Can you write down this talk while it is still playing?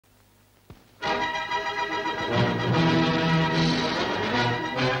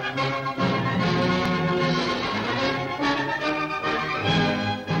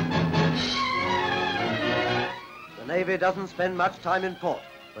Navy doesn't spend much time in port,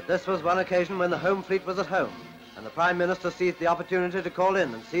 but this was one occasion when the home fleet was at home, and the Prime Minister seized the opportunity to call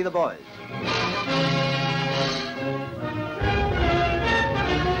in and see the boys.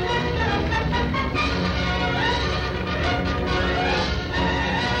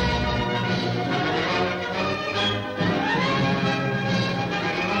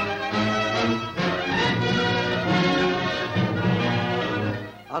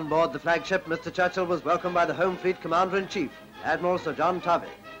 On board the flagship, Mr. Churchill was welcomed by the Home Fleet Commander-in-Chief, Admiral Sir John Tovey.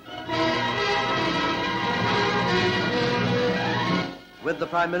 With the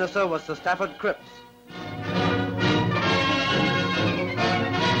Prime Minister was Sir W.Cripps.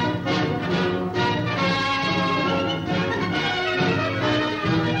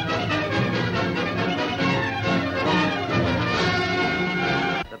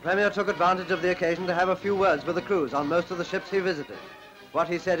 The Premier took advantage of the occasion to have a few words with the crews on most of the ships he visited. What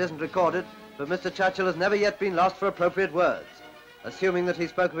he said isn't recorded, but Mr. Churchill has never yet been lost for appropriate words. Assuming that he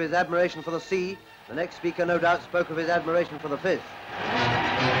spoke of his admiration for the sea, the next speaker no doubt spoke of his admiration for the fish.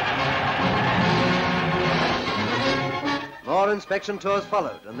 More inspection tours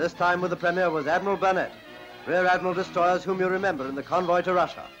followed, and this time with the Premier was Admiral Burnett, rear admiral destroyers whom you remember in the convoy to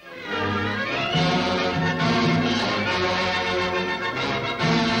Russia.